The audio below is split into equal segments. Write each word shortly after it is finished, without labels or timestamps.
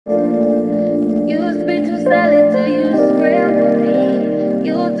Used to be too solid to use scramble me.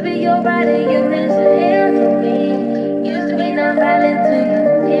 Used to be your body, you listen handle me. Used to be not violent to you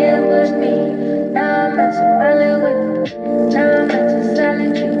ambush me. Now I'm not so violent with you. Now I'm not too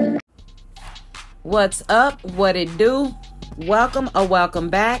silent you. What's up? What it do? Welcome or welcome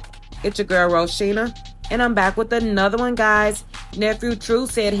back. It's your girl Roshina, and I'm back with another one, guys. Nephew True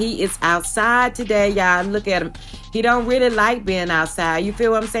said he is outside today, y'all. Look at him. He don't really like being outside. You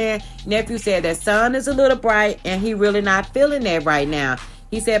feel what I'm saying? Nephew said that sun is a little bright, and he really not feeling that right now.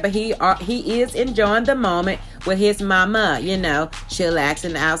 He said, but he is enjoying the moment with his mama, you know,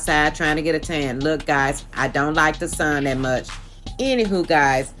 chillaxing outside, trying to get a tan. Look, guys, I don't like the sun that much. Anywho,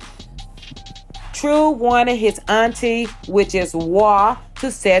 guys, True wanted his auntie, which is Wa, to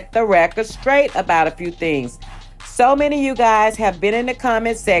set the record straight about a few things. So many of you guys have been in the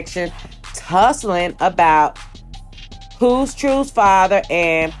comment section tussling about who's True's father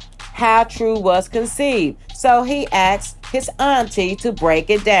and how True was conceived. So he asked his auntie to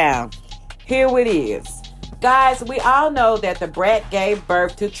break it down. Here it is. Guys, we all know that the brat gave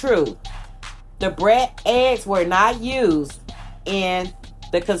birth to True. The brat eggs were not used in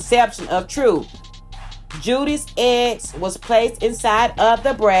the conception of True. Judy's eggs was placed inside of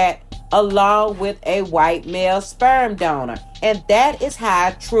the brat along with a white male sperm donor. And that is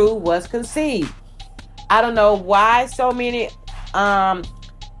how True was conceived. I don't know why so many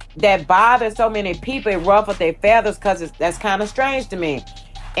that bother so many people, it ruffled their feathers, because that's kind of strange to me.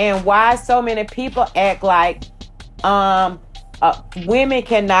 And why so many people act like women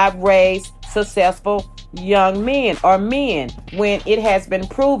cannot raise successful young men or men, when it has been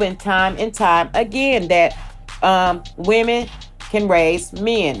proven time and time again that women can raise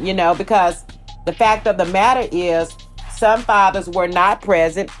men, you know, because the fact of the matter is some fathers were not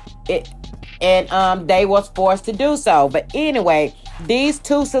present and they was forced to do so. But anyway, these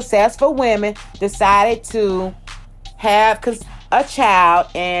two successful women decided to have a child,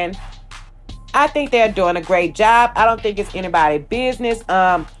 and I think they're doing a great job. I don't think it's anybody's business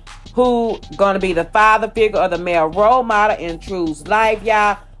who gonna be the father figure or the male role model in True's life,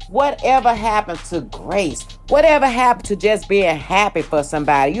 y'all. Whatever happened to grace? Whatever happened to just being happy for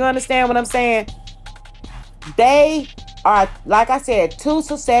somebody? You understand what I'm saying? They are, like I said, two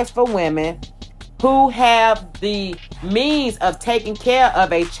successful women who have the means of taking care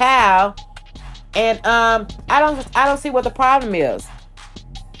of a child, and I don't see what the problem is.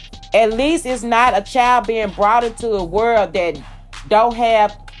 At least it's not a child being brought into a world that don't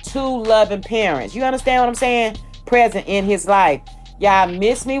have two loving parents. You understand what I'm saying? Present in his life. Y'all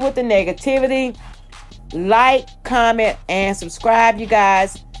miss me with the negativity. Like, comment, and subscribe, you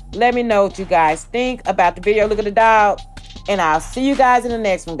guys. Let me know what you guys think about the video. Look at the dog. And I'll see you guys in the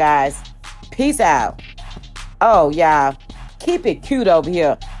next one, guys. Peace out. Oh, y'all, keep it cute over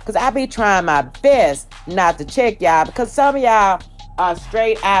here, because I be trying my best not to check y'all, because some of y'all are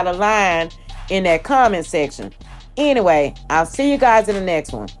straight out of line in that comment section. Anyway, I'll see you guys in the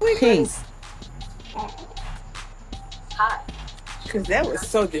next one. Peace. Hi. Because that was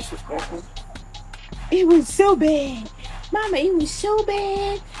so disrespectful. It was so bad. Mama, it was so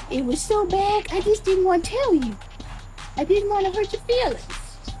bad. It was so bad. I just didn't want to tell you. I didn't want to hurt your feelings.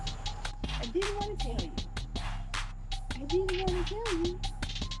 I didn't want to tell you. I didn't want to tell you.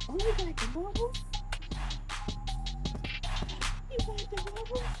 Oh, you got the bubbles? You got the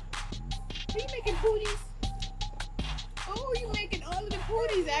bubbles? Are you making booties? Oh, you making all of the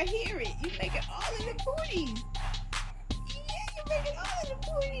booties. I hear it. You making all of the booties. Yeah, you making all of the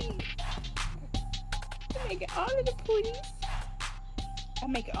booties. You making all of the booties.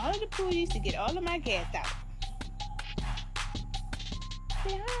 I'm making all of the booties to get all of my gas out.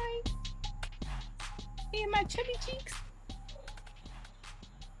 Say hi. And my chubby cheeks.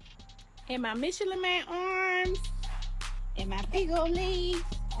 And my Michelin Man arms. And my big old legs.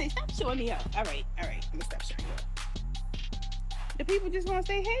 Say, stop showing me up. All right. Let me stop showing you up. The people just want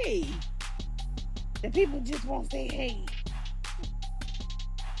to say hey. The people just want to say hey.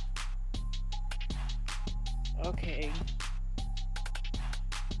 Okay.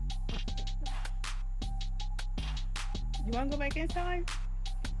 You want to go back inside?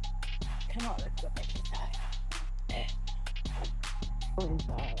 Come on, let's go back inside. Go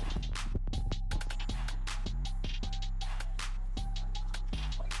inside.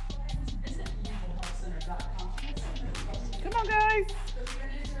 Come on, guys.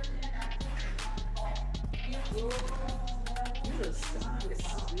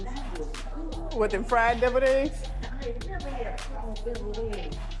 What, them fried deviled eggs?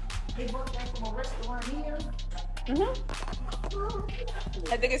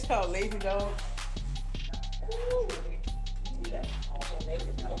 I think it's called Lazy Dog.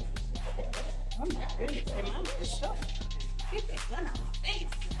 Oh my goodness, hey, mama is so. Get that gun out of my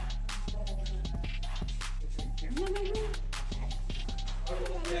face. No.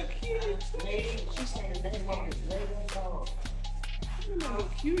 She's saying the name of his lazy dog. Oh,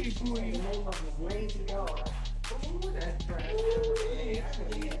 cutie boy. The name of his lazy dog. Ooh, that's right. Yeah, I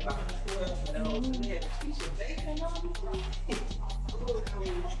could eat about 12 and we had to teach him bacon on the front.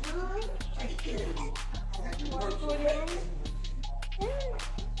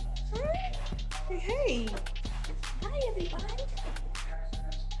 Hey. Hi, everybody.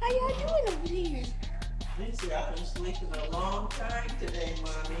 How y'all doing over here? Lindsay, I've been sleeping a long time today,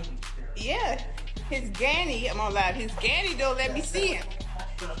 Mommy. Yeah. His Ganny, I'm gonna lie, his Ganny don't let me see him.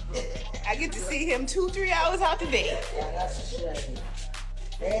 I get to see him 2-3 hours out the day. Yeah, that's a shame.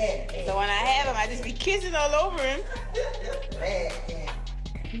 So when I have him, I just be kissing all over him.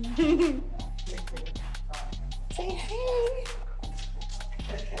 Say hey.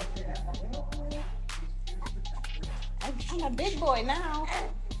 I'm a big boy now.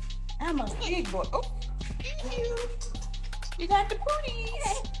 I'm a big boy. Oh, you got the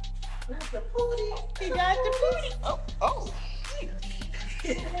pooties. You got the pooties. Oh.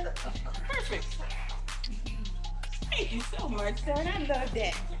 Perfect. Thank you so much, son. I love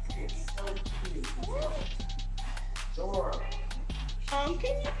that. Dora. Can you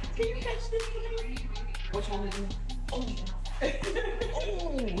catch this for me? Which one is it? Oh,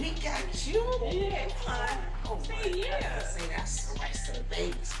 we got you. Yeah, it's fine. Say yeah. Say that's rice to the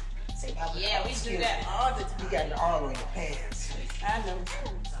babies. Say, Yeah, we do that all the time. You got it all on your pants. I know.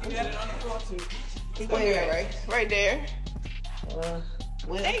 You got it on the floor too. Where, right? Right there.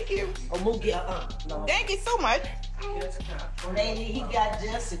 Well, Thank you. oh, Mookie, no. Thank you so much. Jessica. Lady, he got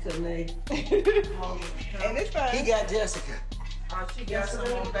Jessica, lady. And it's fine. He got Jessica. She got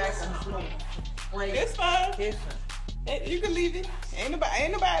someone back on the floor. It's fine. It's fine. You can leave it. Ain't nobody.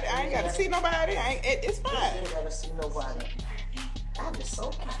 I ain't got to see nobody. It's I fine. ain't gotta see nobody. I'm just so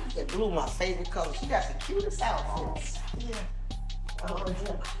cute. That blue, my favorite color. She got the cutest outfits. Yeah. Oh,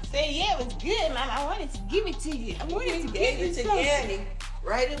 yeah. Say yeah, it was good, Mom. I wanted to give it to you. I wanted to give it to Yanni.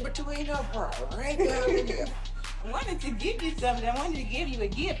 Right in between her part. Right down in there. I wanted to give you something. I wanted to give you a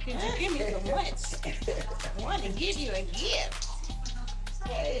gift. Could you give me so much? I want to give you a gift.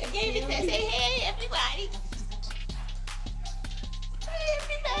 Hey, I gave it to say, hey, everybody. Hey,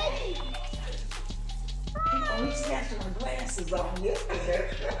 everybody. Oh, he snatched my glasses off yesterday.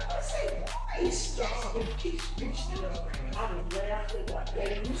 I said, nice. I'm laughing like that.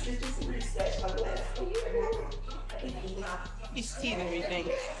 You should just snatch my glasses. He's teasing everything.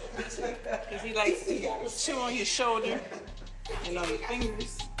 Because he likes to chew on your shoulder and on your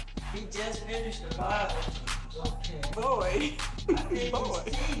fingers. He just finished the bottle. Okay. Boy.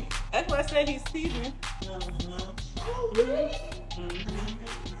 Boy. That's why I said he's teasing.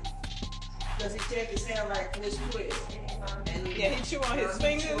 Does he check his hair like this twist? Yeah, he chew on his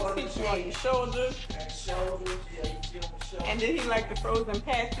fingers, he chew on your shoulders. Shoulders, yeah, he chew on the shoulders. And then he like the frozen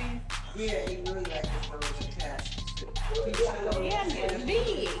pasties. Yeah, he really like the frozen pasties too. Yeah, I'm getting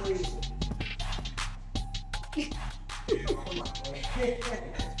big.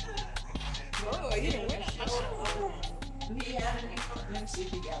 Boy, you done went up my shoulder. Do he have any fun? Let me see if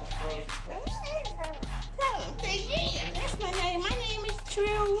he got a frozen pasty. Tell him, say yeah, that's my name. My name is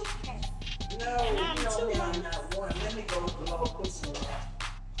True. No, And I'm no, too I'm not one. Let me go below, put some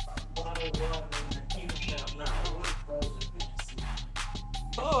bottle of water in the cube now. Not one frozen pasty.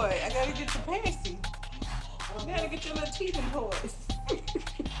 Boy, I gotta get your pasty. You gotta get your little teething toys.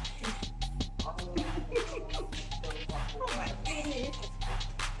 Oh my goodness.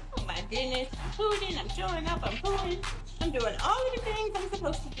 Oh my goodness. I'm pooting, I'm showing up, I'm pooting. I'm doing all of the things I'm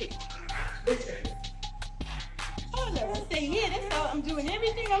supposed to do. Oh no, I say yeah, that's all. I'm doing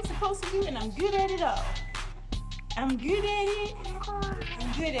everything I'm supposed to do and I'm good at it all. I'm good at it.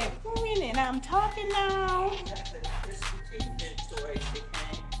 I'm good at pooing and I'm talking now. This inventory she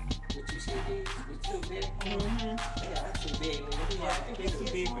came. Did you see these? The too big? Mm-hmm. Yeah, that's too big. Yeah, I think it's too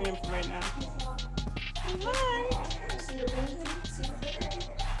big for him for right now. Hi.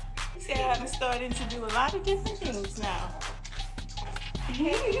 He said I'm starting to do a lot of different things now.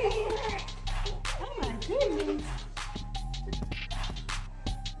 Oh my goodness.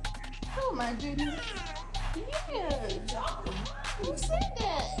 Oh my goodness. Yeah. Who said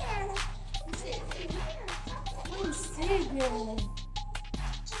that? Who said that?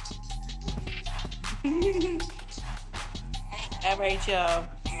 All right, y'all.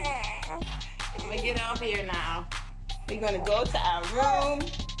 I'm gonna get off here now. We're gonna go to our room,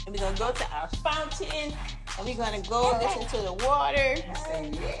 and we're gonna go to our fountain, and we're gonna go listen to the water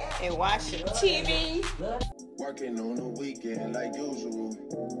and watch some TV. Working on the weekend like usual.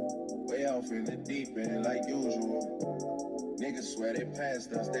 Way off in the deep end like usual. Niggas swear they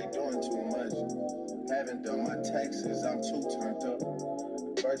passed us, they doing too much. Haven't done my taxes, I'm too turned up.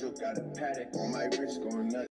 Virgil got a paddock on my wrist going nuts.